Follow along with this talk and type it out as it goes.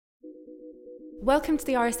Welcome to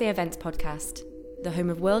the RSA Events Podcast, the home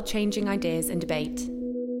of world-changing ideas and debate.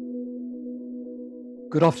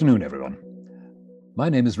 Good afternoon, everyone. My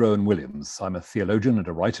name is Rowan Williams. I'm a theologian and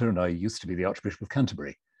a writer, and I used to be the Archbishop of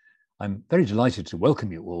Canterbury. I'm very delighted to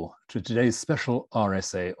welcome you all to today's special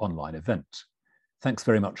RSA online event. Thanks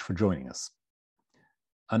very much for joining us.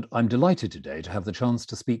 And I'm delighted today to have the chance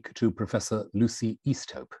to speak to Professor Lucy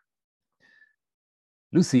Easthope.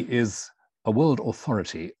 Lucy is a world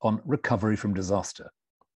authority on recovery from disaster.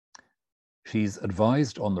 She's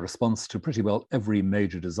advised on the response to pretty well every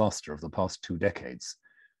major disaster of the past 2 decades,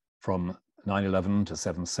 from 9/11 to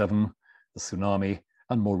 7/7, the tsunami,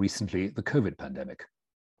 and more recently, the COVID pandemic.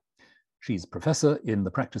 She's professor in the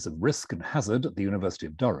practice of risk and hazard at the University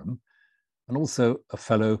of Durham, and also a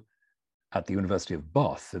fellow at the University of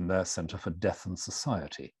Bath in their Centre for Death and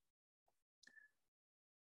Society.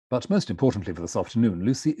 But most importantly for this afternoon,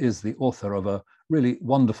 Lucy is the author of a really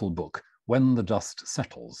wonderful book, When the Dust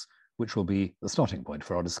Settles, which will be the starting point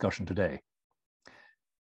for our discussion today.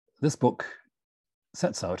 This book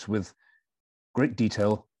sets out with great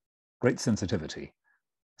detail, great sensitivity,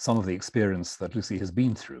 some of the experience that Lucy has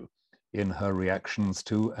been through in her reactions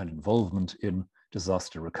to and involvement in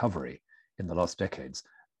disaster recovery in the last decades.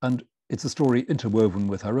 And it's a story interwoven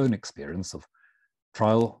with her own experience of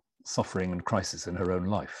trial, suffering, and crisis in her own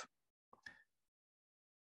life.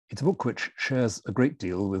 It's a book which shares a great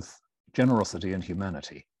deal with generosity and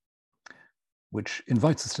humanity, which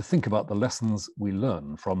invites us to think about the lessons we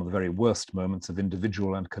learn from the very worst moments of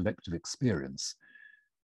individual and collective experience.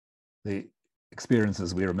 The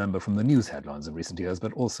experiences we remember from the news headlines of recent years,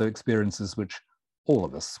 but also experiences which all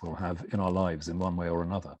of us will have in our lives in one way or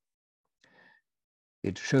another.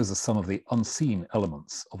 It shows us some of the unseen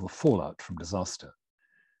elements of the fallout from disaster.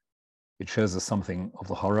 It shows us something of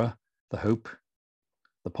the horror, the hope,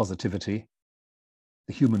 the positivity,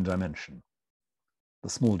 the human dimension, the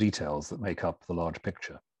small details that make up the large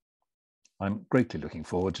picture. I'm greatly looking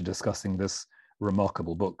forward to discussing this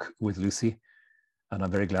remarkable book with Lucy, and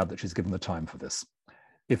I'm very glad that she's given the time for this.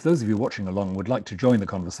 If those of you watching along would like to join the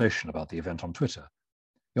conversation about the event on Twitter,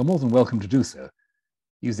 you're more than welcome to do so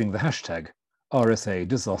using the hashtag RSA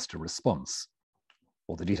Disaster Response.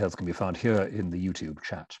 All the details can be found here in the YouTube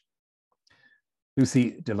chat.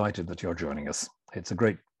 Lucy, delighted that you're joining us. It's a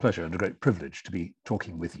great pleasure and a great privilege to be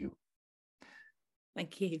talking with you.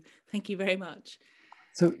 Thank you. Thank you very much.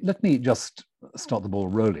 So let me just start the ball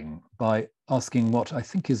rolling by asking what I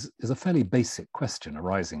think is a fairly basic question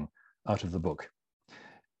arising out of the book.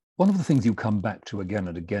 One of the things you come back to again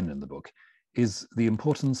and again in the book is the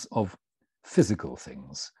importance of physical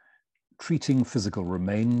things, treating physical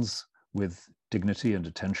remains with dignity and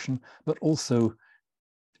attention, but also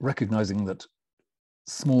recognizing that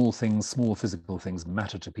small things, small physical things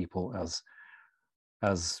matter to people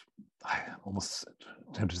as I almost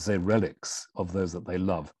tempted to say relics of those that they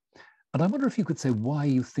love. And I wonder if you could say why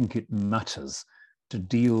you think it matters to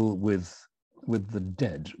deal with the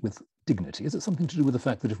dead with dignity. Is it something to do with the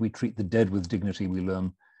fact that if we treat the dead with dignity, we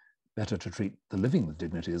learn better to treat the living with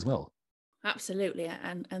dignity as well? Absolutely.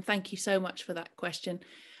 And thank you so much for that question.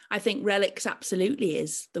 I think relics absolutely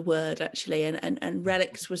is the word, actually. And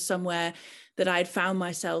relics was somewhere that I'd found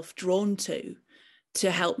myself drawn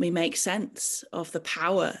to help me make sense of the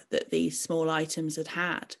power that these small items had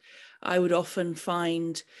had. I would often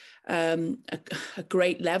find a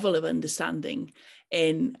great level of understanding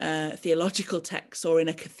in theological texts or in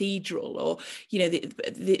a cathedral, or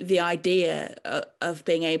the idea of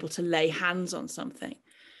being able to lay hands on something.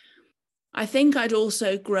 I think I'd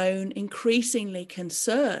also grown increasingly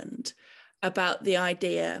concerned about the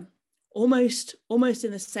idea, almost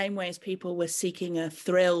in the same way as people were seeking a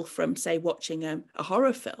thrill from, say, watching a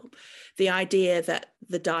horror film, the idea that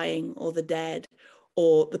the dying or the dead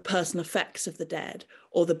or the personal effects of the dead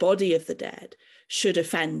or the body of the dead should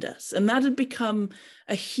offend us. And that had become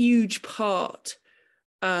a huge part,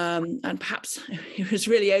 and perhaps it was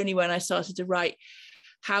really only when I started to write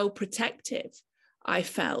how protective I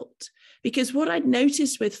felt. Because what I'd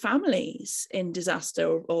noticed with families in disaster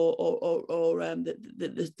or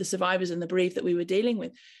the survivors and the bereaved that we were dealing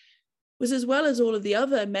with was, as well as all of the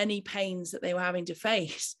other many pains that they were having to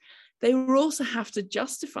face, they were also having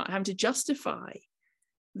to justify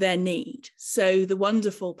their need. So the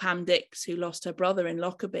wonderful Pam Dix, who lost her brother in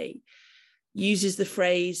Lockerbie, uses the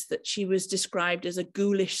phrase that she was described as a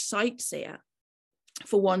ghoulish sightseer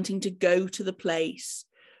for wanting to go to the place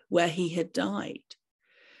where he had died.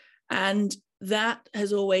 And that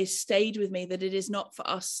has always stayed with me, that it is not for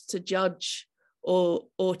us to judge or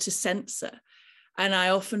to censor. And I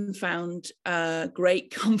often found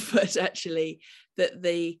great comfort, actually, that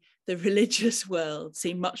the the religious world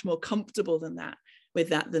seem much more comfortable than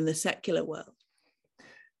the secular world.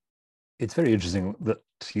 It's very interesting that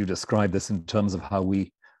you describe this in terms of how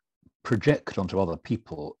we project onto other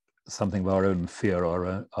people something of our own fear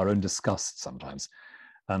or our own disgust sometimes.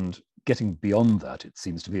 And getting beyond that, it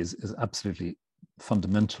seems to be, is absolutely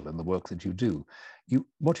fundamental in the work that you do.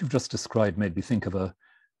 What you've just described made me think of a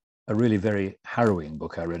really very harrowing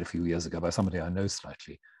book I read a few years ago by somebody I know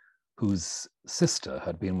slightly, whose sister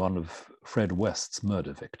had been one of Fred West's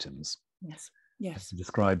murder victims. Yes. She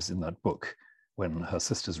describes in that book when her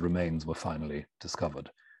sister's remains were finally discovered,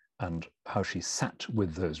 and how she sat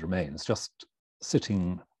with those remains, just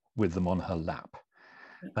sitting with them on her lap.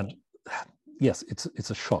 And yes, it's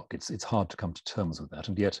a shock. It's hard to come to terms with that.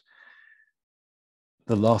 And yet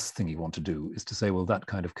the last thing you want to do is to say, well, that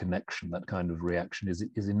kind of connection, that kind of reaction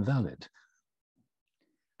is invalid.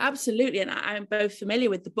 Absolutely. And I'm both familiar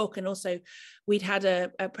with the book, and also we'd had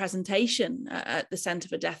a presentation at the Centre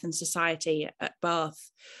for Death and Society at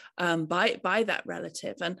Bath by that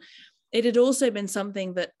relative. And it had also been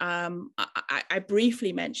something that I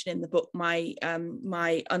briefly mentioned in the book,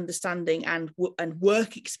 my understanding and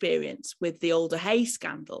work experience with the Alder Hey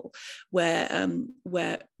scandal, where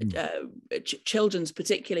children's,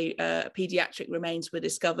 particularly paediatric remains, were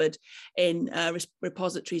discovered in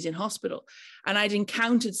repositories in hospital. And I'd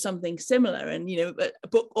encountered something similar. And,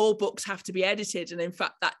 all books have to be edited. And in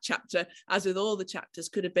fact, that chapter, as with all the chapters,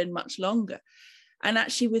 could have been much longer. And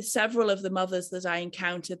actually, with several of the mothers that I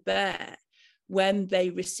encountered there, when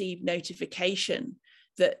they received notification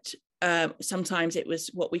that sometimes it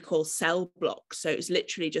was what we call cell blocks, so it's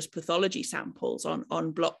literally just pathology samples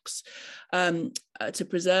on blocks to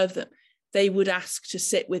preserve them, they would ask to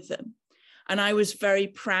sit with them. And I was very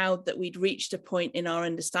proud that we'd reached a point in our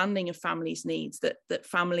understanding of families' needs that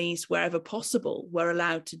families, wherever possible, were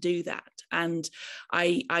allowed to do that. And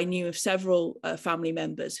I knew of several family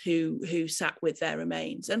members who sat with their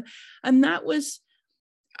remains, and that was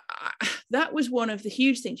one of the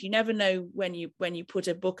huge things. You never know when you put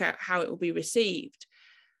a book out how it will be received.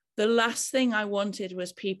 The last thing I wanted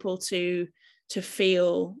was people to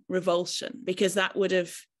feel revulsion, because that would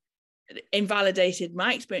have invalidated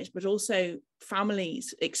my experience, but also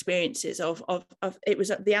families' experiences of it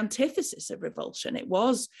was the antithesis of revulsion. It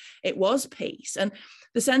was peace. And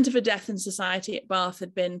the Centre for Death and Society at Bath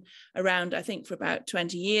had been around, I think, for about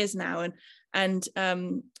 20 years now, and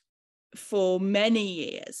for many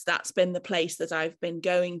years that's been the place that I've been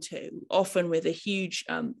going to, often with a huge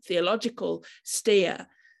theological steer,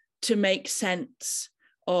 to make sense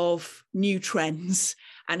of new trends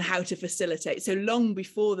and how to facilitate. So long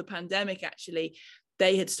before the pandemic, actually,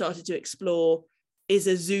 they had started to explore, is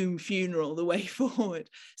a Zoom funeral the way forward?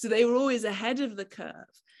 So they were always ahead of the curve.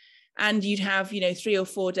 And you'd have, 3 or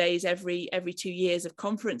 4 days every 2 years of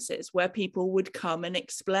conferences where people would come and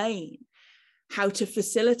explain how to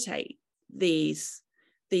facilitate these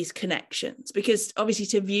connections, because obviously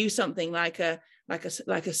to view something like a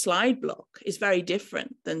slide block is very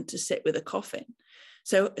different than to sit with a coffin.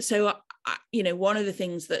 So one of the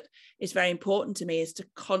things that is very important to me is to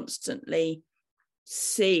constantly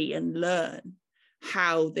see and learn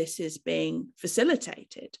how this is being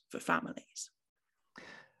facilitated for families.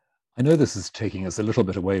 I know this is taking us a little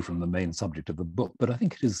bit away from the main subject of the book, but I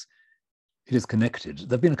think it is connected.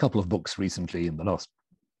 There have been a couple of books recently in the last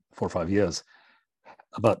 4 or 5 years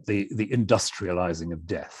about the industrializing of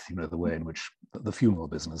death, the way in which the funeral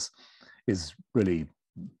business is really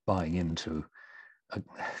buying into a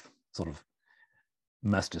sort of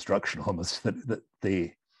mass destruction almost, that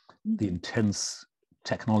the intense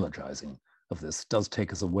technologizing of this does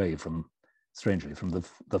take us away from, strangely, from the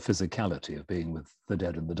physicality of being with the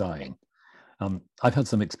dead and the dying. I've had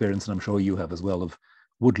some experience, and I'm sure you have as well, of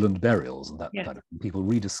woodland burials and that kind of people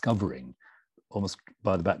rediscovering almost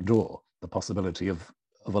by the back door the possibility of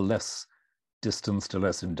a less distanced, a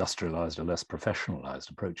less industrialized, a less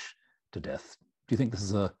professionalized approach to death. Do you think this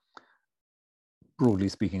is broadly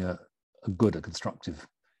speaking, a constructive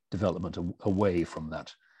development away from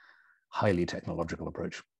that highly technological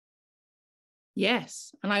approach?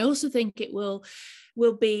 Yes, and I also think it will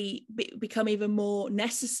become even more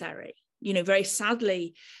necessary. Very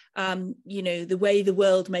sadly, the way the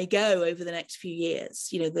world may go over the next few years,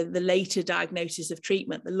 the later diagnosis of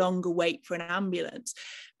treatment, the longer wait for an ambulance,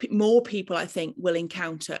 more people, I think, will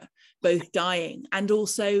encounter both dying and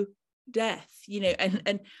also death,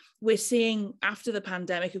 and we're seeing after the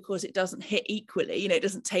pandemic, of course, it doesn't hit equally. It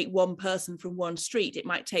doesn't take one person from one street. It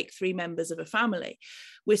might take 3 members of a family.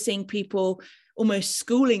 We're seeing people almost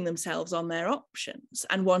schooling themselves on their options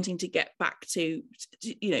and wanting to get back to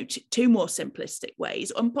more simplistic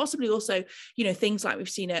ways, and possibly also, things like we've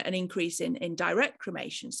seen an increase in direct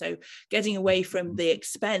cremation, so getting away from the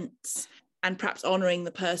expense and perhaps honoring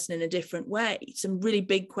the person in a different way. Some really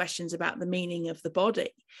big questions about the meaning of the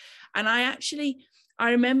body. And I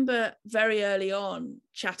remember very early on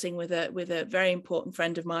chatting with a very important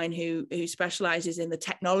friend of mine who specializes in the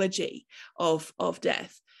technology of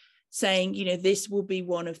death, saying, this will be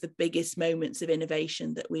one of the biggest moments of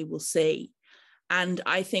innovation that we will see. And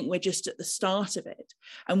I think we're just at the start of it.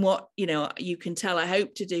 And what, you can tell I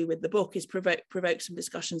hope to do with the book is provoke some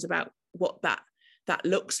discussions about what that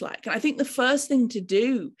looks like. And I think the first thing to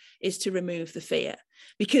do is to remove the fear,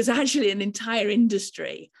 because actually an entire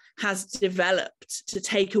industry has developed to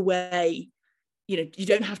take away, you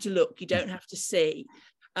don't have to look, you don't have to see.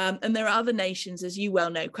 And there are other nations, as you well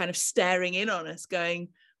know, kind of staring in on us going,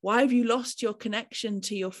 why have you lost your connection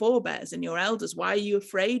to your forebears and your elders? Why are you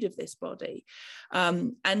afraid of this body?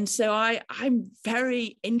 And so I'm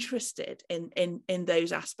very interested in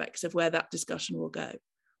those aspects of where that discussion will go.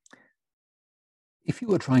 If you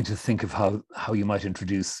were trying to think of how you might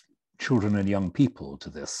introduce children and young people to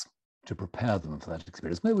this, to prepare them for that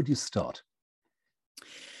experience, where would you start?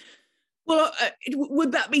 Well,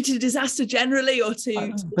 would that be to disaster generally, or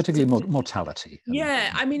to particularly mortality?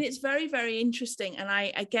 Yeah, I mean, it's very, very interesting. And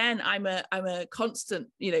I'm a constant,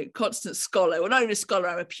 constant scholar. Well, not only a scholar,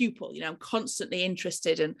 I'm a pupil. I'm constantly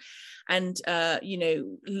interested and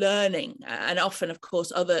learning. And often, of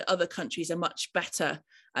course, other countries are much better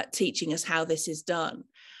at teaching us how this is done.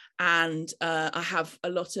 And I have a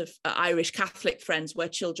lot of Irish Catholic friends where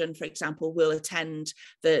children, for example, will attend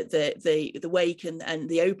the wake and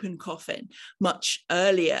the open coffin much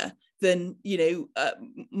earlier than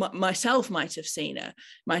myself might have seen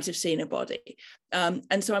a body.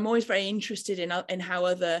 And so I'm always very interested in how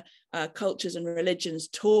other cultures and religions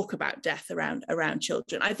talk about death around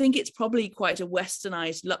children. I think it's probably quite a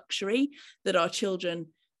westernized luxury that our children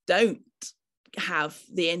don't have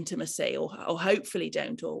the intimacy, or hopefully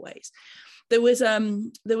don't always. There was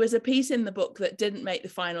a piece in the book that didn't make the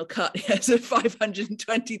final cut. So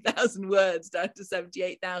 520,000 words down to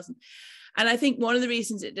 78,000. And I think one of the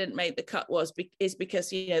reasons it didn't make the cut is because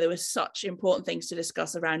there were such important things to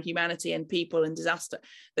discuss around humanity and people and disaster,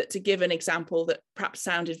 that to give an example that perhaps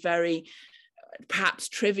sounded very perhaps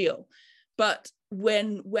trivial, but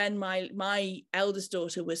when my eldest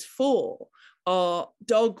daughter was 4, our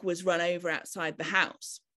dog was run over outside the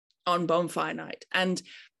house on bonfire night, and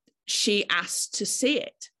she asked to see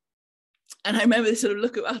it. And I remember this sort of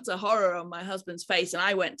look of utter horror on my husband's face, and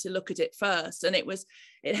I went to look at it first, and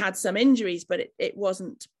it had some injuries, but it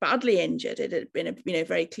wasn't badly injured. It had been a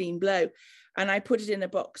very clean blow. And I put it in a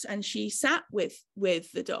box, and she sat with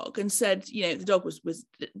the dog and said, the dog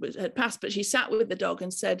had passed, but she sat with the dog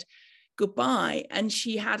and said goodbye. And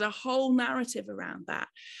she had a whole narrative around that.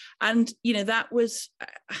 And that was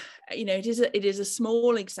it is a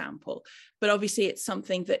small example, but obviously it's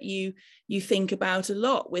something that you think about a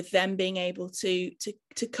lot, with them being able to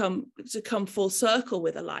come full circle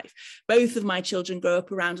with a life. Both of my children grow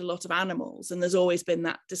up around a lot of animals, and there's always been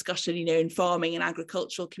that discussion in farming and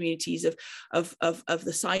agricultural communities of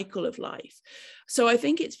the cycle of life. So I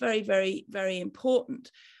think it's very, very, very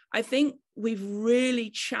important. I think we've really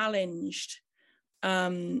challenged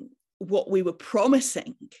what we were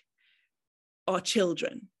promising our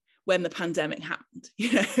children when the pandemic happened.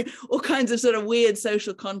 All kinds of sort of weird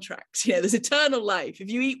social contracts. There's eternal life.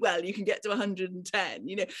 If you eat well, you can get to 110.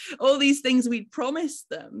 All these things we'd promised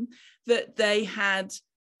them that they had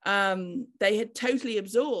totally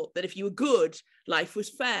absorbed. That if you were good, life was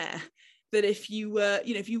fair. That if you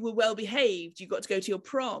were well behaved, you got to go to your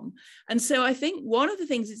prom. And so I think one of the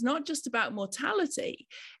things, it's not just about mortality.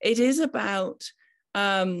 It is about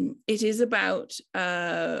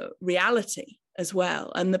reality as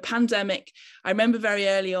well. And the pandemic, I remember very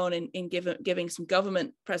early on in giving some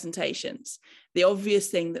government presentations, the obvious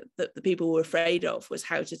thing that the people were afraid of was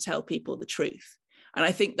how to tell people the truth. And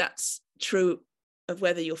I think that's true of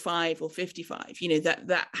whether you're 5 or 55,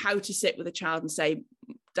 that how to sit with a child and say,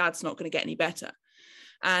 Dad's not going to get any better.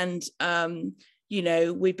 And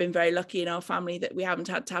we've been very lucky in our family that we haven't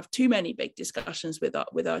had to have too many big discussions with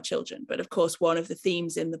our children. But of course, one of the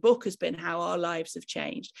themes in the book has been how our lives have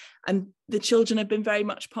changed, and the children have been very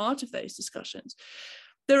much part of those discussions.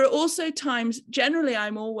 There are also times, generally,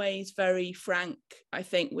 I'm always very frank, I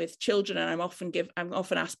think, with children, and I'm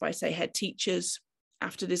often asked by, say, head teachers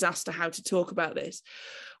after disaster how to talk about this,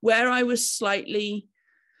 where I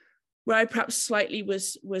perhaps slightly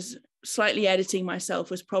was slightly editing myself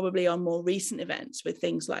was probably on more recent events with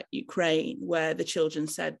things like Ukraine, where the children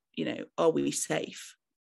said, are we safe?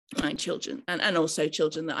 My children, and also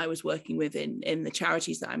children that I was working with in the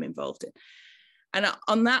charities that I'm involved in. And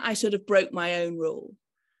on that, I sort of broke my own rule.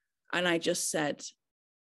 And I just said,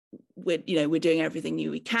 we're doing everything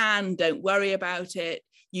we can. Don't worry about it.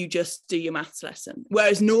 You just do your maths lesson.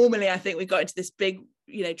 Whereas normally I think we got into this big,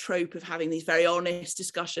 trope of having these very honest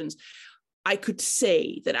discussions. I could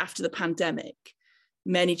see that after the pandemic,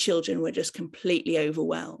 many children were just completely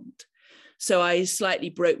overwhelmed. So I slightly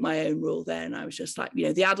broke my own rule there. And I was just like,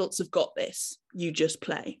 the adults have got this, you just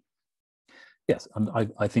play. Yes, and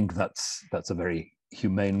I think that's a very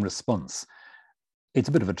humane response. It's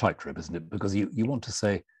a bit of a tightrope, isn't it? Because you want to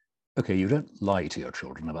say, okay, you don't lie to your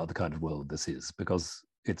children about the kind of world this is, because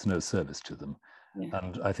it's no service to them. Yeah.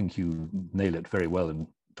 And I think you nail it very well in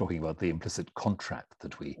talking about the implicit contract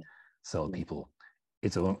that we sell people.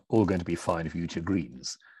 It's all going to be fine if you eat your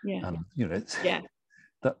greens. Yeah. And,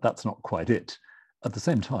 that's not quite it. At the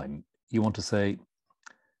same time, you want to say,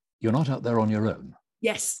 you're not out there on your own.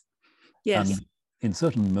 Yes. Yes. And in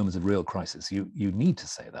certain moments of real crisis, you need to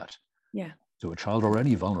say that. Yeah. To a child or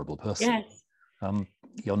any vulnerable person. Yes.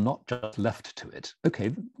 You're not just left to it.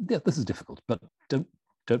 Okay, yeah, this is difficult, but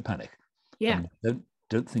don't panic. Yeah.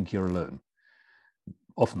 Don't think you're alone.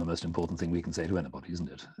 Often the most important thing we can say to anybody,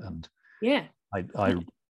 isn't it? And yeah, I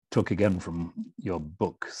took again from your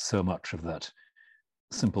book so much of that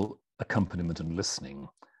simple accompaniment and listening,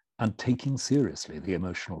 and taking seriously the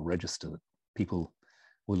emotional register that people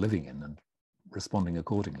were living in and responding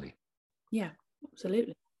accordingly. Yeah,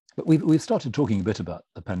 absolutely. But we've started talking a bit about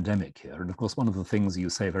the pandemic here. And of course, one of the things you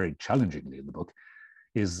say very challengingly in the book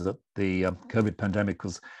is that the COVID pandemic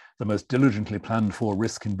was the most diligently planned for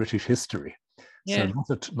risk in British history. Yeah.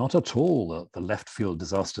 So not at all the left field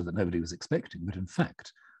disaster that nobody was expecting, but in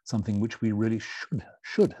fact, something which we really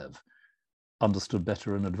should have understood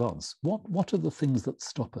better in advance. What are the things that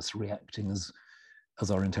stop us reacting as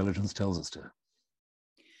our intelligence tells us to?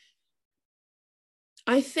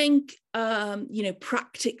 I think,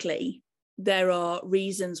 practically, there are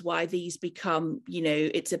reasons why these become,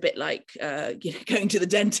 it's a bit like, going to the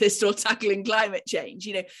dentist or tackling climate change.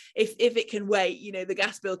 If it can wait, the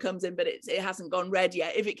gas bill comes in, but it hasn't gone red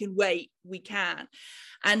yet. If it can wait, we can.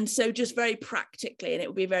 And so just very practically, and it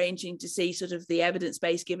would be very interesting to see sort of the evidence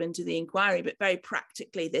base given to the inquiry, but very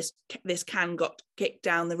practically, this can got kicked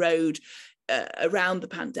down the road around the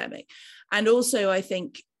pandemic. And also, I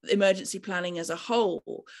think, emergency planning as a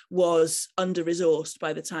whole was under-resourced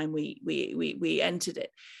by the time we entered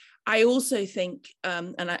it. I also think,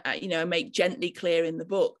 and I make gently clear in the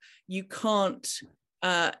book, you can't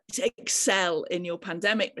excel in your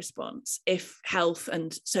pandemic response if health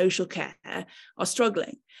and social care are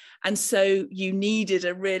struggling. And so you needed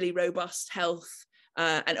a really robust health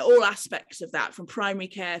and all aspects of that, from primary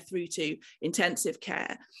care through to intensive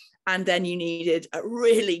care. And then you needed a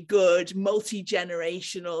really good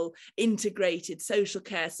multi-generational integrated social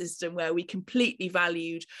care system where we completely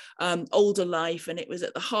valued older life, and it was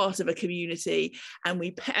at the heart of a community. And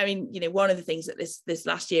one of the things that this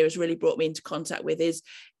last year has really brought me into contact with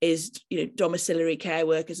is domiciliary care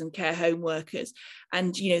workers and care home workers.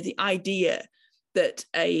 And the idea that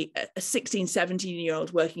a 16,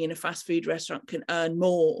 17-year-old working in a fast food restaurant can earn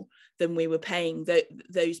more than we were paying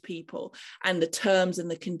those people, and the terms and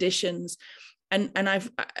the conditions. And I've,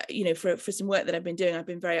 for some work that I've been doing, I've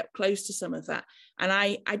been very up close to some of that. And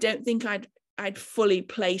I don't think I'd fully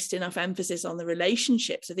placed enough emphasis on the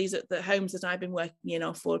relationship. So these are the homes that I've been working in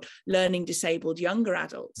are for learning disabled younger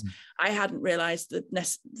adults. I hadn't realized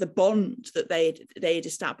the bond that they had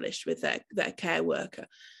established with their care worker.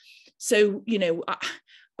 So,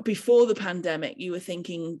 before the pandemic, you were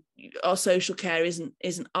thinking our social care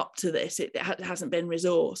isn't up to this. It hasn't been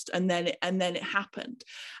resourced, and then it happened.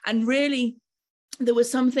 And really, there were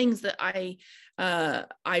some things that I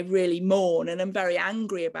really mourn and I'm very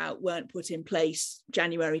angry about weren't put in place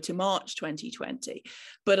January to March 2020.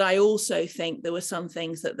 But I also think there were some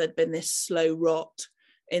things that there'd been this slow rot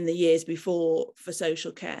in the years before for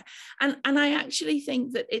social care. And I actually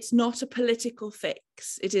think that it's not a political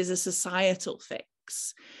fix, it is a societal fix.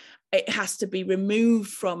 It has to be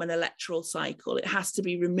removed from an electoral cycle. It has to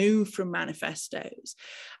be removed from manifestos.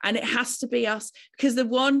 And it has to be us, because the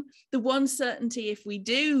one certainty, if we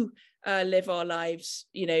do live our lives,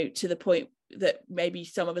 to the point that maybe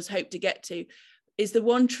some of us hope to get to, is the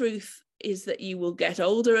one truth is that you will get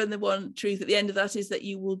older, and the one truth at the end of that is that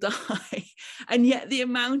you will die. And yet the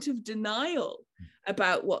amount of denial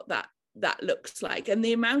about what that looks like, and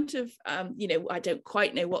the amount of I don't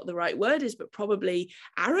quite know what the right word is, but probably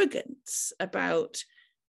arrogance about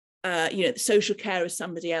social care is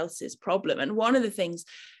somebody else's problem. And one of the things,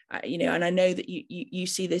 and I know that you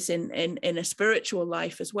see this in a spiritual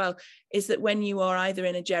life as well, is that when you are either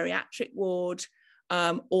in a geriatric ward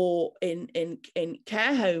or in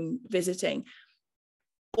care home visiting,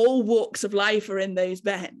 all walks of life are in those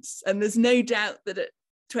beds. And there's no doubt that at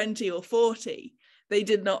 20 or 40, they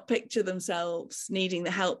did not picture themselves needing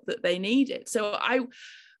the help that they needed. So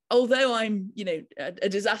although I'm, a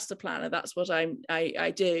disaster planner, that's what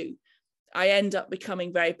I do, I end up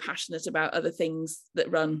becoming very passionate about other things that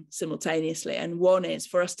run simultaneously. And one is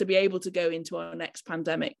for us to be able to go into our next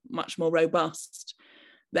pandemic much more robust.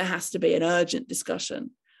 There has to be an urgent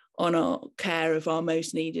discussion on our care of our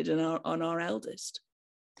most needed and on our eldest.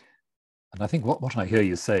 And I think what I hear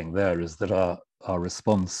you saying there is that our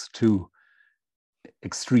response to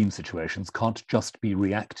extreme situations can't just be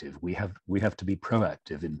reactive. We have to be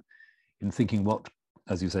proactive in thinking what,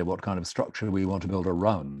 as you say, what kind of structure we want to build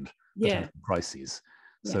around potential crises.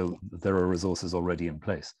 Yeah. So there are resources already in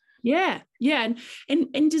place. Yeah. And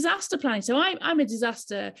in disaster planning, so I'm a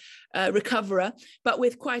disaster recoverer, but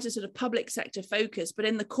with quite a sort of public sector focus. But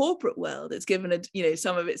in the corporate world, it's given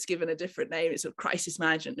some of it's given a different name. It's sort of crisis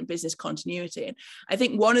management and business continuity. And I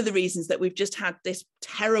think one of the reasons that we've just had this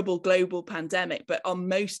terrible global pandemic, but on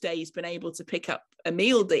most days been able to pick up a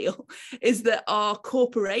meal deal, is that our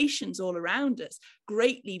corporations all around us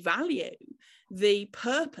greatly value the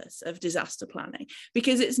purpose of disaster planning,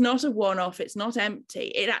 because it's not a one-off, it's not empty,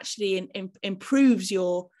 it actually improves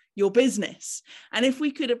your business. And if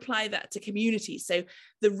we could apply that to communities, so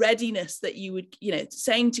the readiness that you would,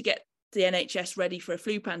 saying to get the NHS ready for a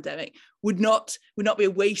flu pandemic would not be a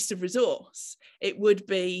waste of resource. It would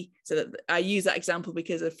be, so that I use that example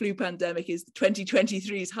because a flu pandemic is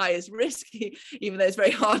 2023's highest risk, even though it's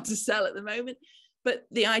very hard to sell at the moment. But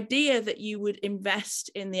the idea that you would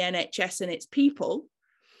invest in the NHS and its people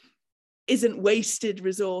isn't wasted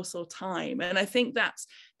resource or time. And I think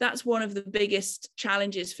that's one of the biggest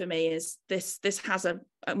challenges for me, is this has a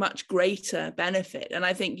much greater benefit. And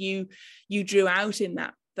I think you drew out in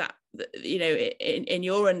that in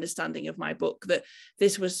your understanding of my book, that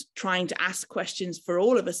this was trying to ask questions for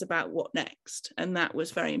all of us about what next. And that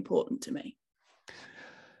was very important to me.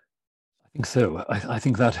 I think so. I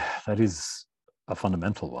think that is a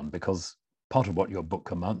fundamental one, because part of what your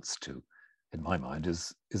book amounts to, in my mind,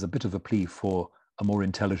 is a bit of a plea for a more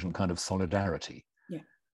intelligent kind of solidarity. Yeah.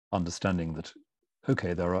 Understanding that,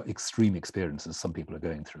 okay, there are extreme experiences some people are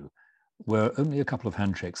going through. We're only a couple of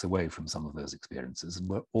handshakes away from some of those experiences, and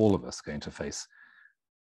we're all of us going to face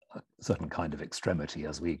a certain kind of extremity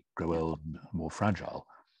as we grow old and more fragile.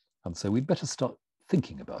 And so we'd better start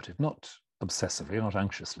thinking about it, not obsessively, not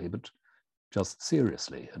anxiously, but just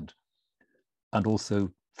seriously, and also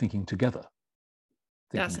thinking together.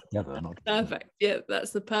 That's perfect. Yeah,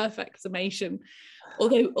 that's the perfect summation.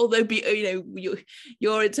 Although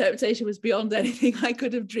your interpretation was beyond anything I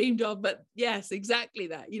could have dreamed of. But yes, exactly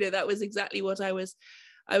that. That was exactly what I was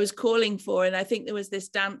calling for. And I think there was this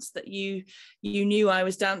dance that you knew I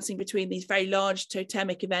was dancing between these very large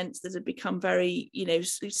totemic events that had become very,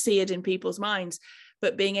 seared in people's minds,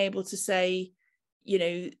 but being able to say,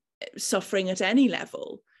 suffering at any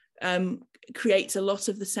level creates a lot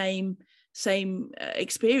of the same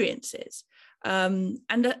experiences, and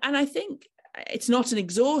I think it's not an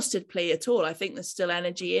exhausted plea at all. I think there's still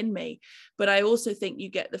energy in me, but I also think you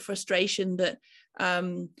get the frustration that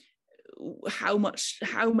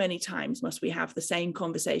how many times must we have the same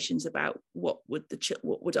conversations about what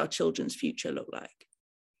would our children's future look like?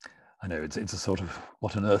 I know it's a sort of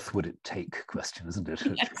what on earth would it take question, isn't it?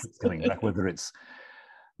 Yes. It's coming back, whether it's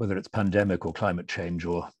pandemic or climate change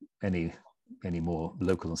or any more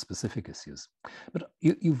local and specific issues. But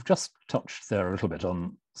you've just touched there a little bit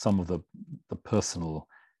on some of the personal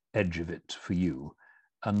edge of it for you.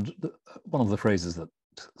 And one of the phrases that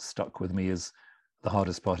stuck with me is, the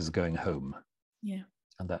hardest part is going home. Yeah.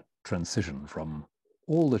 And that transition from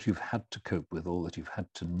all that you've had to cope with, all that you've had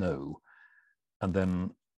to know, and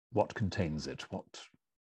then what contains it,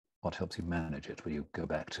 what helps you manage it when you go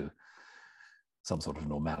back to some sort of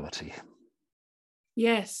normality.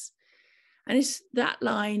 Yes. And it's that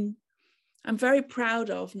line I'm very proud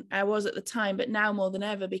of. I was at the time, but now more than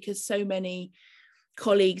ever, because so many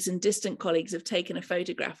colleagues and distant colleagues have taken a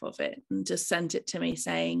photograph of it and just sent it to me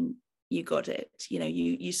saying, you got it,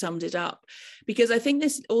 you summed it up. Because I think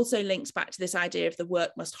this also links back to this idea of the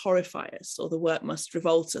work must horrify us, or the work must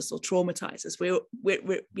revolt us or traumatize us. We're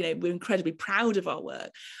incredibly proud of our work.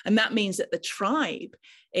 And that means that the tribe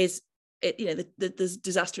is, there's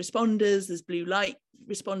disaster responders, there's blue light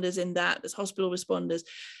responders in that, there's hospital responders.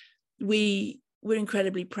 We we're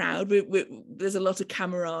incredibly proud. There's a lot of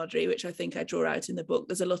camaraderie, which I think I draw out in the book.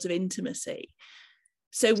 There's a lot of intimacy.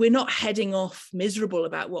 So we're not heading off miserable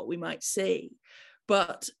about what we might see.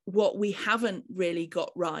 But what we haven't really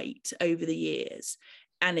got right over the years,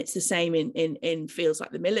 and it's the same in fields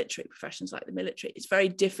like the military, professions like the military, it's very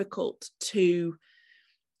difficult to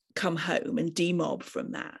come home and demob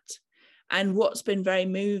from that. And what's been very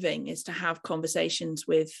moving is to have conversations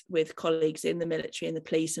with colleagues in the military and the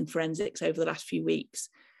police and forensics over the last few weeks,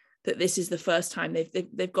 that this is the first time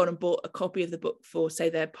they've gone and bought a copy of the book for, say,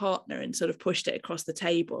 their partner, and sort of pushed it across the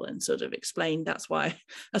table and sort of explained that's why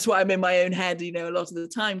I'm in my own head, you know, a lot of the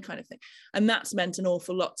time, kind of thing. And that's meant an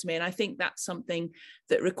awful lot to me. And I think that's something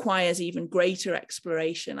that requires even greater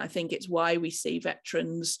exploration. I think it's why we see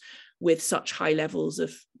veterans with such high levels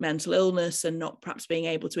of mental illness and not perhaps being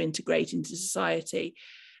able to integrate into society.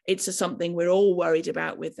 It's something we're all worried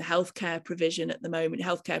about with the healthcare provision at the moment,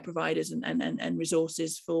 healthcare providers and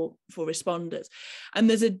resources for responders. And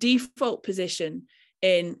there's a default position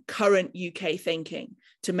in current UK thinking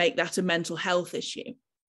to make that a mental health issue.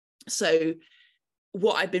 So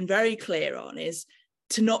what I've been very clear on is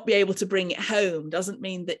to not be able to bring it home doesn't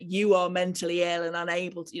mean that you are mentally ill and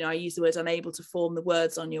unable to, you know, I use the word unable to form the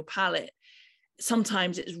words on your palate.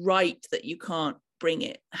 Sometimes it's right that you can't bring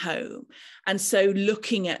it home. And so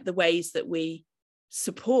looking at the ways that we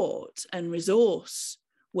support and resource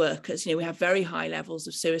workers, you know, we have very high levels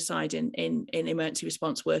of suicide in emergency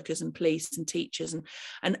response workers and police and teachers,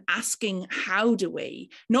 and asking how do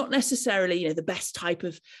we, not necessarily, you know, the best type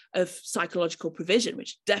of psychological provision,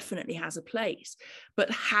 which definitely has a place,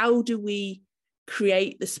 but how do we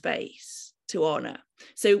create the space to honour?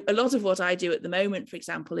 So a lot of what I do at the moment, for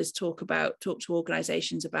example, is talk to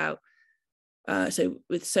organisations about, so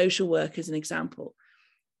with social work as an example,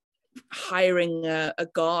 hiring a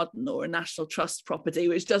garden or a National Trust property,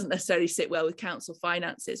 which doesn't necessarily sit well with council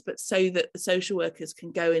finances, but so that the social workers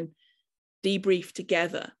can go and debrief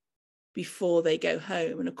together before they go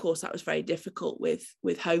home. And of course, that was very difficult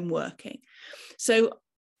with home working. So,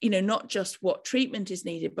 you know, not just what treatment is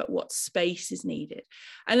needed, but what space is needed.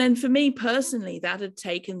 And then for me personally, that had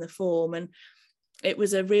taken the form, and it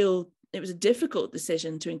was a difficult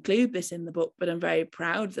decision to include this in the book, but I'm very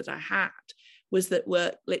proud that I had, was that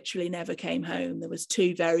work literally never came home. There was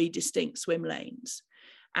 2 very distinct swim lanes,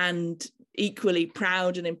 and equally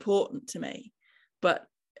proud and important to me. But,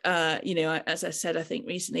 you know, as I said, I think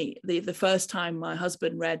recently, the first time my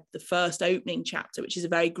husband read the first opening chapter, which is a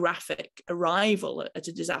very graphic arrival at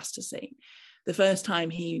a disaster scene, the first time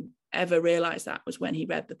he ever realized that was when he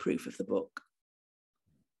read the proof of the book.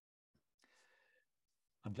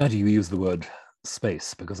 I'm glad you use the word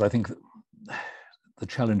space, because I think the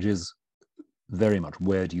challenge is very much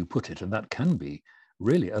where do you put it, and that can be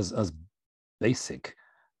really as basic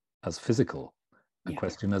as physical a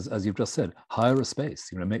question as you've just said. Hire a space,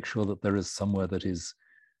 you know, make sure that there is somewhere that is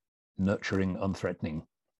nurturing, unthreatening,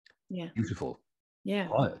 beautiful,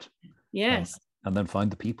 quiet, and then find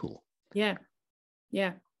the people. I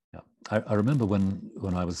remember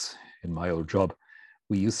when I was in my old job,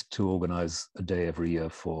 we used to organize a day every year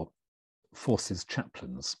for forces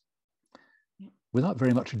chaplains without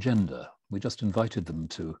very much agenda. We just invited them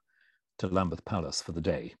to Lambeth Palace for the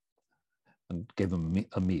day and gave them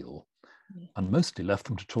a meal, and mostly left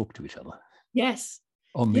them to talk to each other.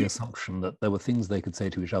 On the assumption that there were things they could say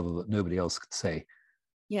to each other that nobody else could say.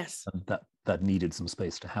 And that needed some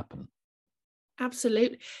space to happen.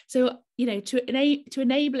 Absolutely. So, you know, to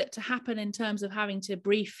enable it to happen in terms of having to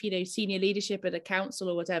brief, you know, senior leadership at a council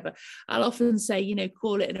or whatever, I'll often say, you know,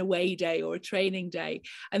 call it an away day or a training day.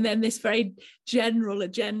 And then this very general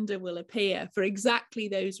agenda will appear for exactly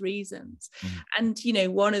those reasons. And, you know,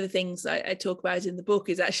 one of the things I talk about in the book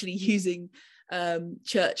is actually using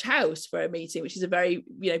church house for a meeting, which is a very,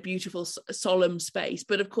 you know, beautiful, solemn space.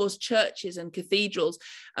 But of course, churches and cathedrals,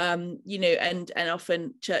 you know, and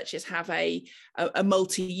often churches have a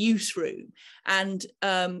multi-use room. And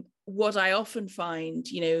what I often find,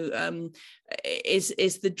 you know,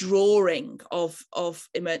 is the drawing of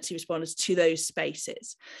emergency responders to those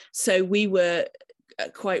spaces. So we were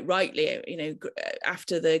quite rightly, you know,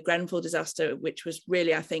 after the Grenfell disaster, which was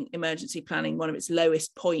really, I think, emergency planning, one of its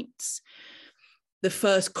lowest points, the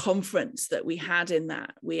first conference that we had in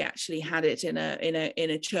that, we actually had it in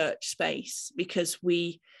a church space, because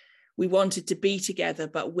we wanted to be together,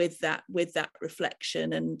 but with that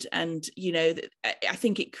reflection, and you know, I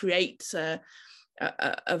think it creates a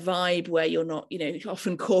vibe where you're not, you know,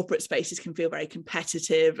 often corporate spaces can feel very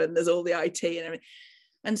competitive, and there's all the IT and everything.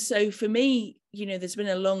 And so for me, you know, there's been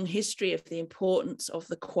a long history of the importance of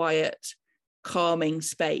the quiet, calming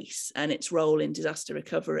space and its role in disaster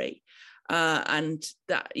recovery. And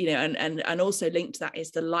that, and also linked to that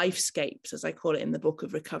is the lifescapes, as I call it in the book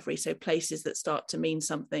of recovery. So places that start to mean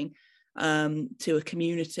something to a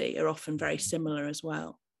community are often very similar as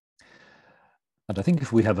well. And I think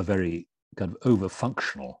if we have a very kind of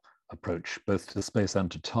over-functional approach, both to space and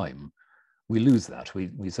to time, we lose that.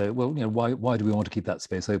 We say, well, why do we want to keep that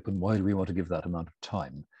space open? Why do we want to give that amount of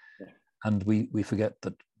time? Yeah. And we forget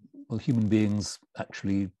that, well, human beings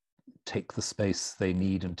actually take the space they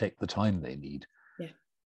need and take the time they need. Yeah.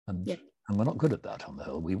 And we're not good at that on the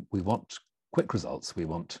whole. We want quick results. We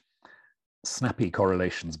want snappy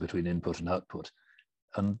correlations between input and output.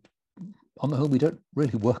 And on the whole, we don't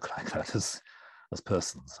really work like that as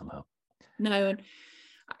persons somehow. No, and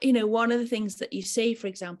one of the things that you see, for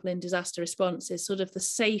example, in disaster response is sort of the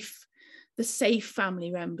safe family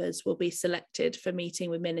members will be selected for meeting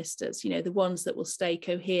with ministers, the ones that will stay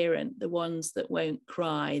coherent, the ones that won't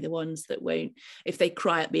cry, the ones that won't, if they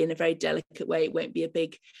cry, it'll be in a very delicate way, it won't be a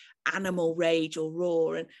big animal rage or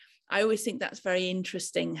roar. And I always think that's very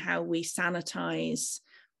interesting, how we sanitize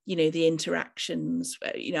the interactions.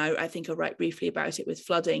 I think I'll write briefly about it with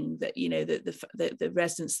flooding, that the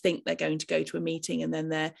residents think they're going to go to a meeting and then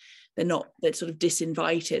they're sort of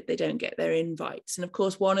disinvited, they don't get their invites. And of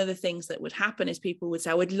course, one of the things that would happen is people would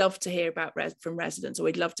say, I would love to hear about from residents, or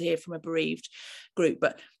we'd love to hear from a bereaved group,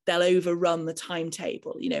 but they'll overrun the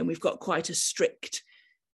timetable, and we've got quite a strict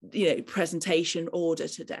presentation order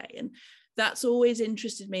today. And that's always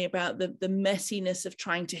interested me about the messiness of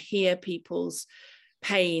trying to hear people's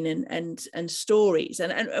pain and stories,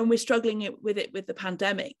 and we're struggling with it with the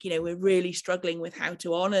pandemic. We're really struggling with how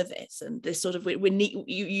to honor this, and this sort of we're neat,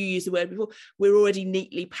 you used the word before, we're already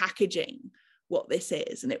neatly packaging what this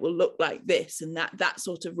is, and it will look like this, and that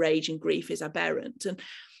sort of rage and grief is aberrant,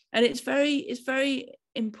 and it's very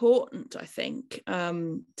important, I think,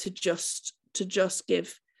 to just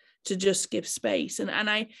give space. And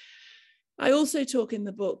I also talk in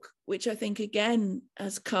the book, which I think again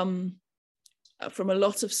has come from a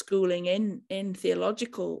lot of schooling in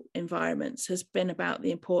theological environments, has been about the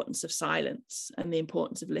importance of silence and the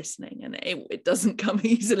importance of listening. And it doesn't come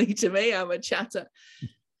easily to me, I'm a chatter,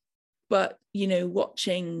 but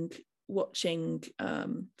watching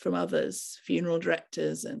from others, funeral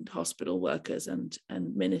directors and hospital workers and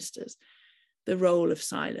ministers, the role of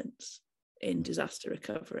silence in disaster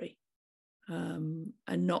recovery, and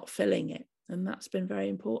not filling it. And that's been very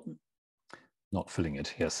important. Not filling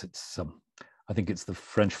it, yes. It's I think it's the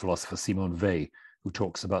French philosopher Simone Weil who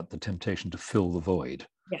talks about the temptation to fill the void.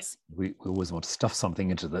 Yes. We always want to stuff something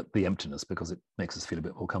into the emptiness because it makes us feel a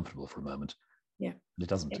bit more comfortable for a moment. Yeah. But it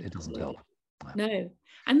doesn't help. No.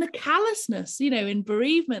 And the callousness, in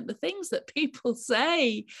bereavement, the things that people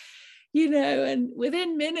say, and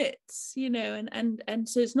within minutes, and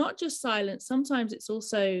so it's not just silence. Sometimes it's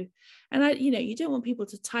also, and you don't want people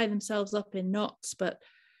to tie themselves up in knots, but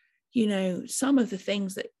some of the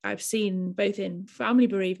things that I've seen both in family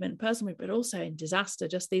bereavement, personal, but also in disaster,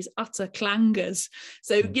 just these utter clangers.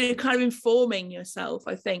 So, kind of informing yourself,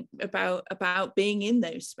 I think, about being in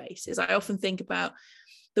those spaces. I often think about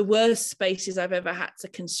the worst spaces I've ever had to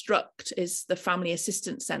construct is the family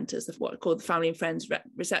assistance centres, what are called the family and friends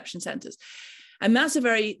reception centres. And that's a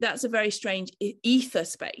very strange ether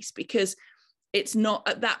space, because it's not,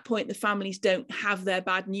 at that point, the families don't have their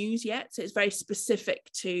bad news yet. So it's very specific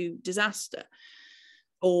to disaster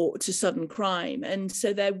or to sudden crime. And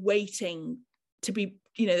so they're waiting to be,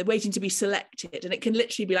 they're waiting to be selected. And it can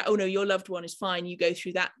literally be like, oh no, your loved one is fine, you go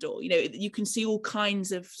through that door. You can see all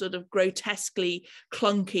kinds of sort of grotesquely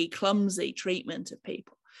clunky, clumsy treatment of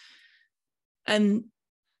people. And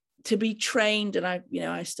to be trained, and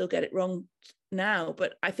I still get it wrong now,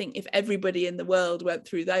 but I think if everybody in the world went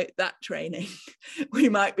through that training, we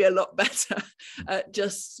might be a lot better at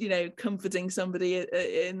just comforting somebody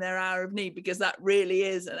in their hour of need, because that really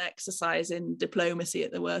is an exercise in diplomacy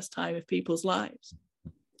at the worst time of people's lives.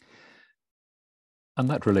 And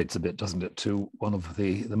that relates a bit, doesn't it, to one of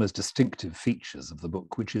the most distinctive features of the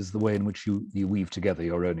book, which is the way in which you weave together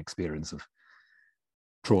your own experience of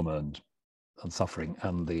trauma and suffering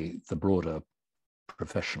and the broader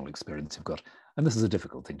professional experience you've got. And this is a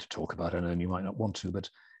difficult thing to talk about, I know, and you might not want to, but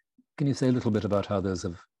can you say a little bit about how those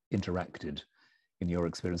have interacted in your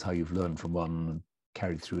experience, how you've learned from one and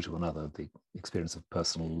carried through to another, the experience of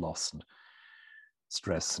personal loss and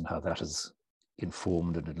stress, and how that has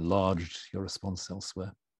informed and enlarged your response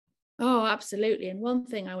elsewhere? Oh, absolutely. And one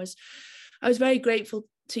thing I was very grateful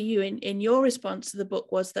to you in your response to the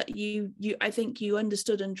book was that you I think you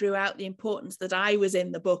understood and drew out the importance that I was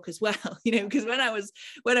in the book as well, because when I was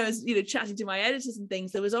chatting to my editors and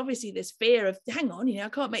things, there was obviously this fear of, hang on, I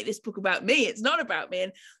can't make this book about me, it's not about me.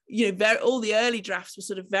 And all the early drafts were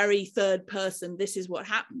sort of very third person, this is what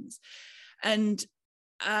happens. And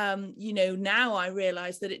now I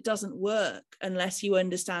realize that it doesn't work unless you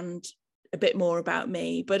understand a bit more about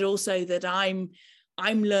me, but also that I'm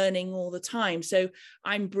learning all the time. So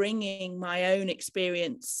I'm bringing my own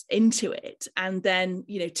experience into it, and then,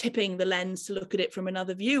 tipping the lens to look at it from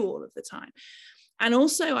another view all of the time. And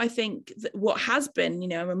also, I think that what has been,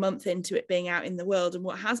 I'm a month into it being out in the world, and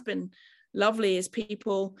what has been lovely is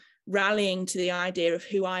people rallying to the idea of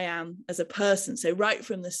who I am as a person. So right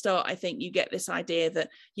from the start, I think you get this idea that,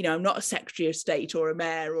 I'm not a Secretary of State or a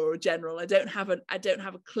mayor or a general. I don't have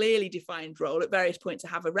a clearly defined role. At various points, I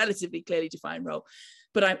have a relatively clearly defined role,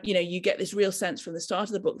 but you get this real sense from the start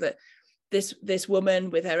of the book that this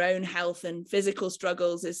woman with her own health and physical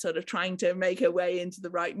struggles is sort of trying to make her way into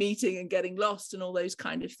the right meeting and getting lost and all those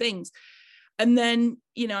kind of things. And then,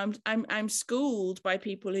 I'm schooled by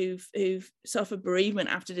people who've suffered bereavement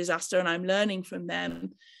after disaster, and I'm learning from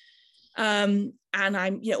them. And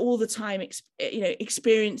I'm, all the time,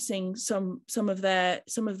 experiencing some of their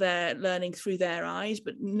learning through their eyes,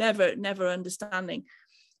 but never understanding.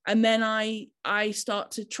 And then I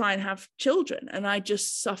start to try and have children, and I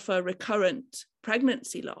just suffer recurrent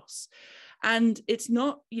pregnancy loss. And it's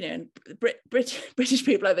not, British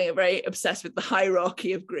people, I think, are very obsessed with the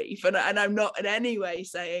hierarchy of grief. And I'm not in any way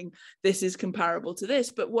saying this is comparable to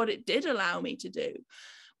this. But what it did allow me to do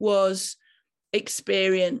was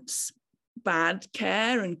experience bad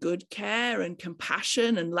care and good care and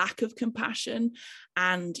compassion and lack of compassion.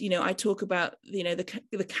 And, I talk about,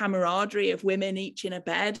 the camaraderie of women each in a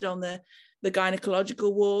bed on the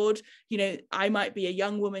gynecological ward. I might be a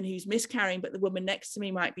young woman who's miscarrying, but the woman next to me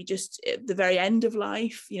might be just at the very end of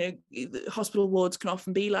life. The hospital wards can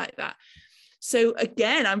often be like that. So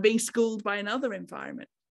again, I'm being schooled by another environment.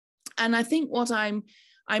 And I think what I'm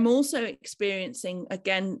also experiencing,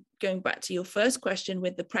 again, going back to your first question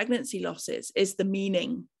with the pregnancy losses, is the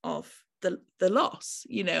meaning of the loss,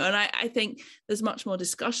 and I think there's much more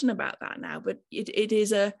discussion about that now, but it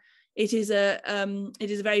is a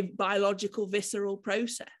very biological, visceral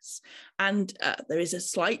process. And there is a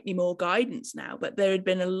slightly more guidance now, but there had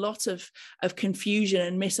been a lot of confusion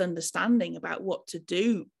and misunderstanding about what to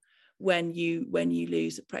do when you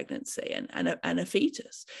lose a pregnancy and a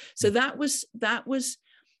fetus. So that was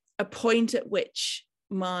a point at which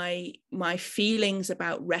my feelings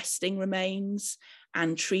about resting remains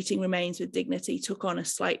and treating remains with dignity took on a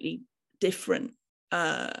slightly different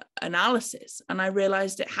analysis, and I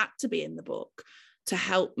realized it had to be in the book to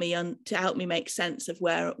help me make sense of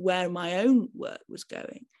where my own work was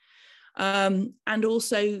going, and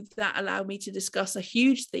also that allowed me to discuss a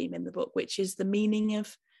huge theme in the book, which is the meaning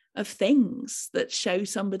of things that show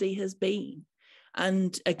somebody has been,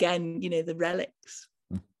 and again, the relics.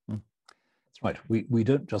 Mm-hmm. That's right. We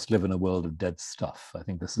don't just live in a world of dead stuff. I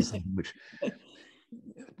think this is something which,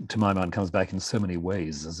 to my mind, comes back in so many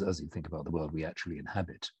ways as you think about the world we actually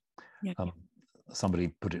inhabit. Yeah.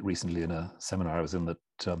 Somebody put it recently in a seminar I was in that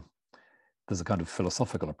there's a kind of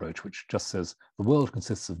philosophical approach which just says the world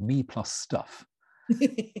consists of me plus stuff,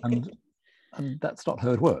 and that's not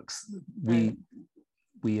how it works.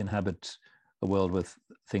 We inhabit a world where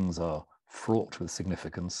things are fraught with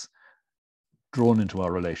significance, drawn into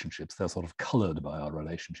our relationships. They're sort of colored by our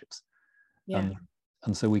relationships. Yeah.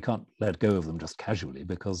 And so we can't let go of them just casually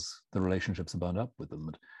because the relationships are bound up with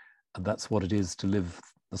them. And that's what it is to live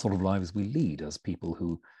the sort of lives we lead as people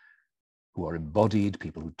who are embodied,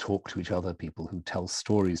 people who talk to each other, people who tell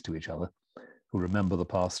stories to each other, who remember the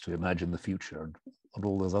past, who imagine the future, and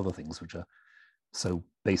all those other things which are so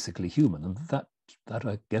basically human. And that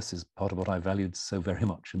I guess is part of what I valued so very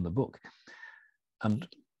much in the book. And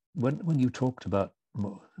when you talked about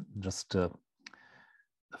just a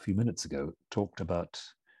few minutes ago, talked about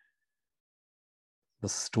the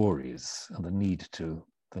stories and the need to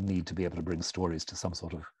be able to bring stories to some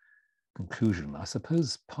sort of conclusion. I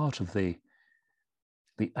suppose part of the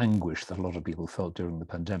anguish that a lot of people felt during the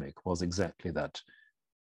pandemic was exactly that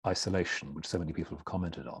isolation, which so many people have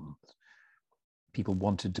commented on. People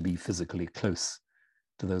wanted to be physically close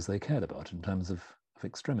to those they cared about in terms of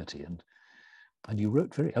extremity. And you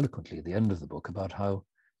wrote very eloquently at the end of the book about how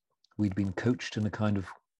we'd been coached in a kind of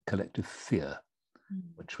collective fear,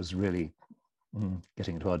 which was really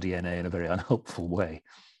getting into our DNA in a very unhelpful way.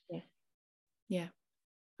 Yeah.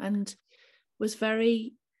 And was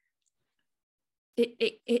very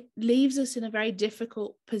it leaves us in a very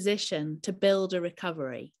difficult position to build a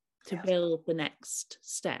recovery, to build the next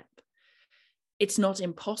step. It's not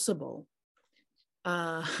impossible.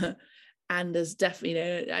 And there's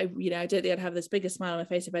definitely, I don't think I'd have this bigger smile on my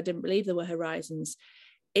face if I didn't believe there were horizons.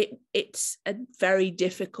 It's a very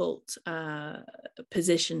difficult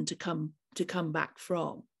position to come back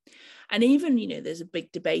from. And even, there's a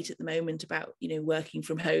big debate at the moment about, working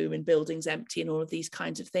from home and buildings empty and all of these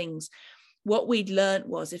kinds of things. What we'd learned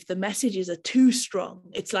was if the messages are too strong,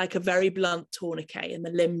 it's like a very blunt tourniquet and the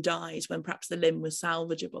limb dies when perhaps the limb was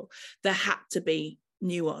salvageable. There had to be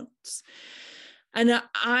nuance. And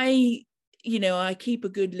I keep a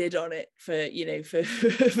good lid on it for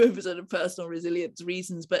sort of personal resilience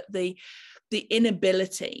reasons, but the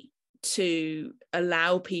inability to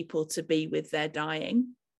allow people to be with their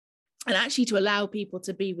dying, and actually to allow people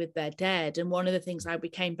to be with their dead. And one of the things I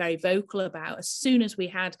became very vocal about as soon as we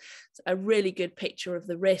had a really good picture of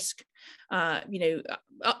the risk,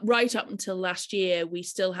 right up until last year, we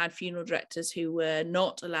still had funeral directors who were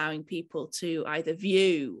not allowing people to either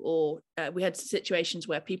view, or we had situations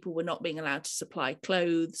where people were not being allowed to supply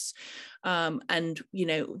clothes. And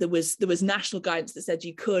there was national guidance that said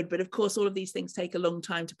you could, but of course all of these things take a long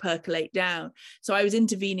time to percolate down. So I was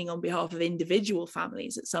intervening on behalf of individual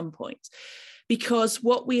families at some point, because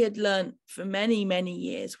what we had learned for many, many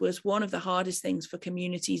years was one of the hardest things for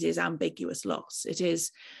communities is ambiguous loss. It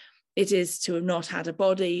is to have not had a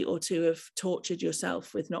body, or to have tortured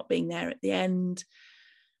yourself with not being there at the end.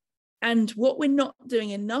 And what we're not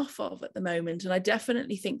doing enough of at the moment, and I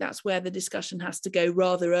definitely think that's where the discussion has to go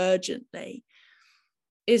rather urgently,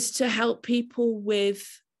 is to help people with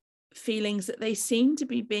feelings that they seem to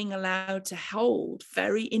be being allowed to hold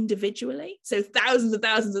very individually. So thousands and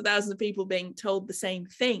thousands and thousands of people being told the same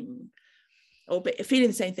thing, or feeling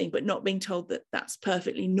the same thing, but not being told that that's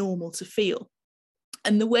perfectly normal to feel.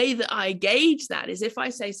 And the way that I gauge that is if I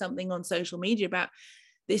say something on social media about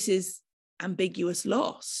this is ambiguous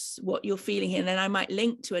loss, what you're feeling here, and then I might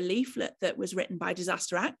link to a leaflet that was written by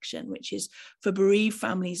Disaster Action, which is for bereaved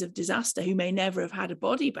families of disaster who may never have had a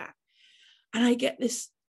body back. And I get this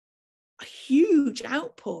huge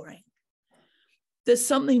outpouring. There's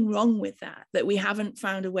something wrong with that we haven't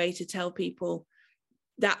found a way to tell people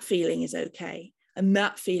that feeling is okay and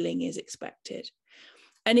that feeling is expected.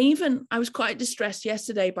 And even I was quite distressed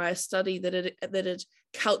yesterday by a study that had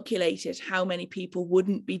calculated how many people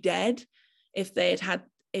wouldn't be dead if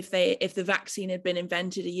the vaccine had been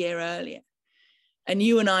invented a year earlier. And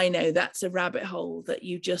you and I know that's a rabbit hole that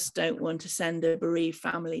you just don't want to send a bereaved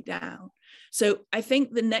family down. So I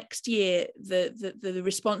think the next year, the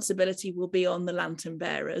responsibility will be on the lantern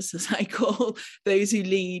bearers, as I call those who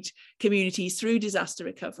lead communities through disaster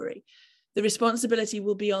recovery. The responsibility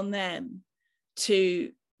will be on them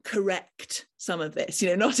to correct some of this,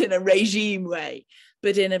 not in a regime way,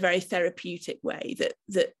 but in a very therapeutic way,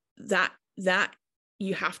 that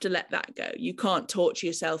you have to let that go. You can't torture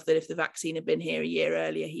yourself that if the vaccine had been here a year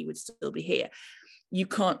earlier, he would still be here. You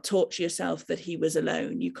can't torture yourself that he was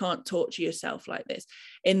alone. You can't torture yourself like this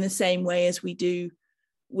in the same way as we do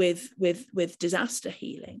with disaster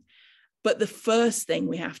healing. But the first thing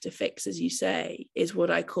we have to fix, as you say, is what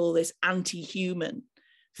I call this anti-human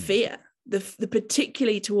fear, the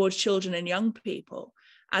particularly towards children and young people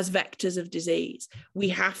as vectors of disease. We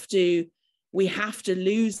have to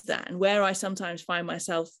lose that. And where I sometimes find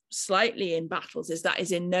myself slightly in battles is that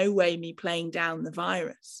is in no way me playing down the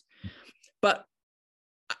virus. But,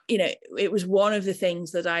 it was one of the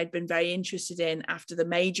things that I'd been very interested in after the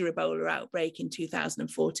major Ebola outbreak in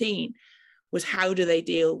 2014 was how do they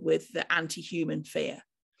deal with the anti-human fear?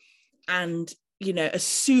 And, as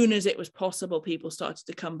soon as it was possible, people started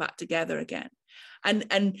to come back together again.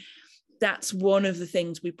 And that's one of the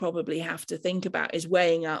things we probably have to think about is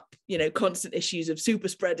weighing up, constant issues of super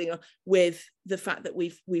spreading with the fact that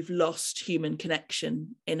we've lost human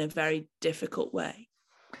connection in a very difficult way.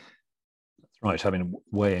 That's right.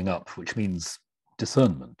 Weighing up, which means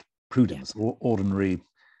discernment, prudence, or ordinary,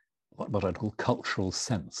 what I'd call cultural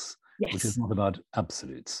sense, which is not about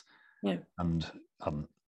absolutes and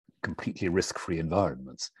completely risk-free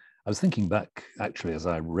environments. I was thinking back, actually, as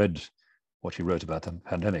I read what you wrote about the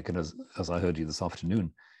pandemic, and as I heard you this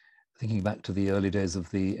afternoon, thinking back to the early days of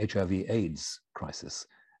the HIV/AIDS crisis,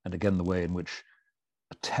 and again the way in which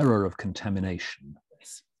a terror of contamination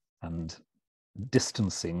and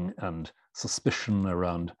distancing and suspicion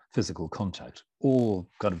around physical contact all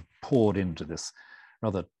kind of poured into this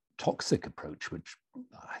rather toxic approach, which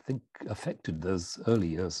I think affected those early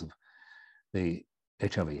years of the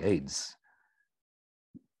HIV/AIDS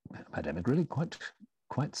pandemic really quite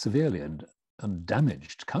severely. And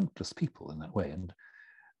damaged countless people in that way. And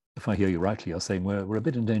if I hear you rightly, you're saying we're a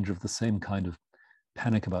bit in danger of the same kind of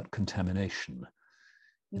panic about contamination.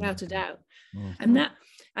 Without a doubt. Mm. And that,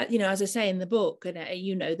 as I say in the book, and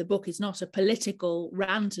the book is not a political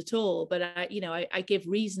rant at all, but I give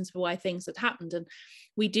reasons for why things had happened. And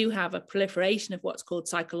we do have a proliferation of what's called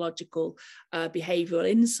psychological behavioral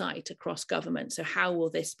insight across government. So how will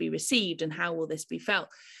this be received and how will this be felt?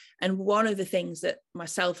 And one of the things that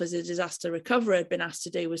myself as a disaster recoverer had been asked to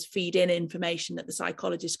do was feed in information that the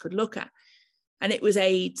psychologists could look at. And it was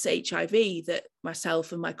AIDS, HIV that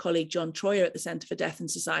myself and my colleague John Troyer at the Centre for Death and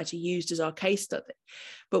Society used as our case study.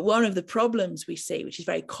 But one of the problems we see, which is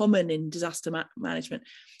very common in disaster management,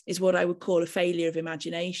 is what I would call a failure of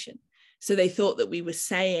imagination. So they thought that we were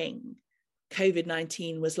saying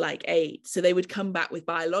COVID-19 was like AIDS. So they would come back with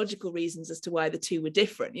biological reasons as to why the two were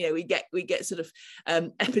different. We get sort of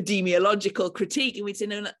epidemiological critique, and we'd say,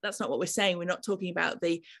 no, that's not what we're saying. We're not talking about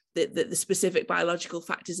the specific biological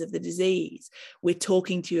factors of the disease. We're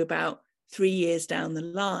talking to you about 3 years down the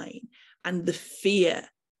line and the fear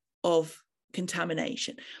of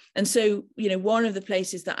contamination. And so, one of the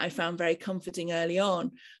places that I found very comforting early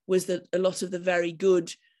on was that a lot of the very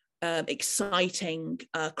good exciting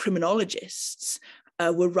criminologists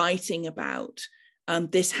were writing about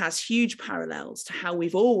this has huge parallels to how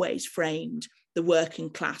we've always framed the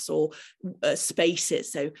working class or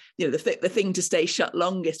spaces. So, the thing to stay shut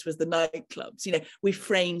longest was the nightclubs. We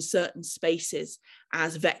framed certain spaces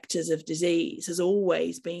as vectors of disease, has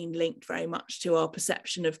always been linked very much to our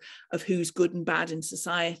perception of who's good and bad in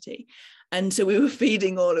society. And so we were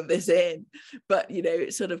feeding all of this in, but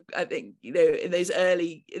it's sort of, I think, in those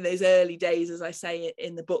early days, as I say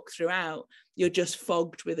in the book throughout, you're just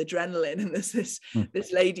fogged with adrenaline, and there's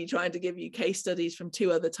this lady trying to give you case studies from 2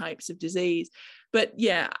 other types of disease. But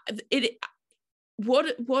yeah,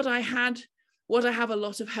 what I have a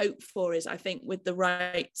lot of hope for is, I think, with the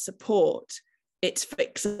right support, it's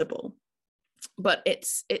fixable, but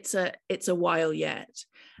it's a while yet,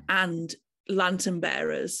 and lantern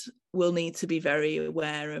bearers will need to be very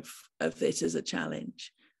aware of this as a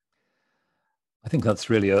challenge. I think that's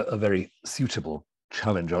really a very suitable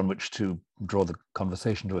challenge on which to draw the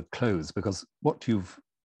conversation to a close, because what you've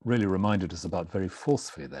really reminded us about very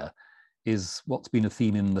forcefully there is what's been a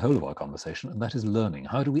theme in the whole of our conversation, and that is learning.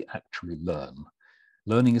 How do we actually learn?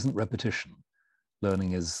 Learning isn't repetition.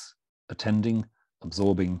 Learning is attending,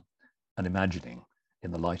 absorbing, and imagining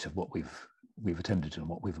in the light of what we've attended to and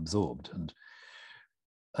what we've absorbed. And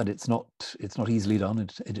it's not easily done.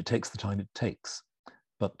 It takes the time it takes.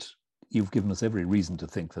 But you've given us every reason to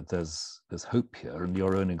think that there's hope here, and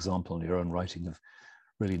your own example and your own writing have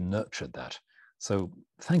really nurtured that. So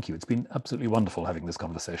thank you. It's been absolutely wonderful having this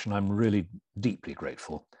conversation. I'm really deeply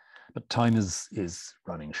grateful. But time is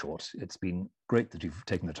running short. It's been great that you've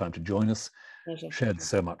taken the time to join us, shared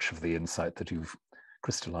so much of the insight that you've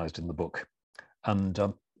crystallized in the book. And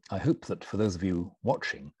I hope that for those of you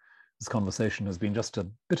watching, this conversation has been just a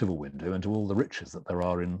bit of a window into all the riches that there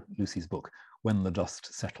are in Lucy's book, When the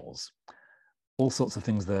Dust Settles. All sorts of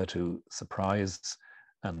things there to surprise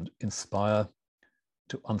and inspire,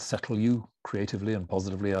 to unsettle you creatively and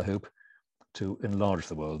positively, I hope, to enlarge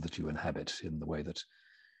the world that you inhabit in the way that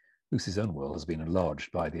Lucy's own world has been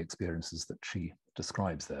enlarged by the experiences that she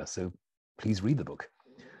describes there. So please read the book.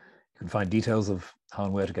 You can find details of how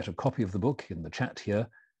and where to get a copy of the book in the chat here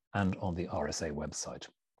and on the RSA website.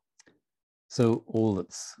 So all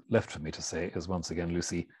that's left for me to say is, once again,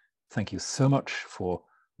 Lucy, thank you so much for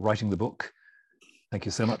writing the book. Thank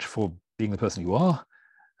you so much for being the person you are.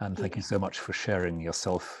 And thank you so much for sharing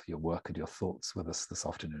yourself, your work, and your thoughts with us this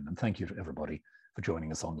afternoon. And thank you to everybody for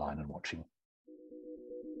joining us online and watching.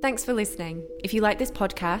 Thanks for listening. If you like this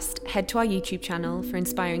podcast, head to our YouTube channel for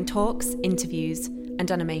inspiring talks, interviews,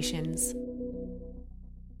 and animations.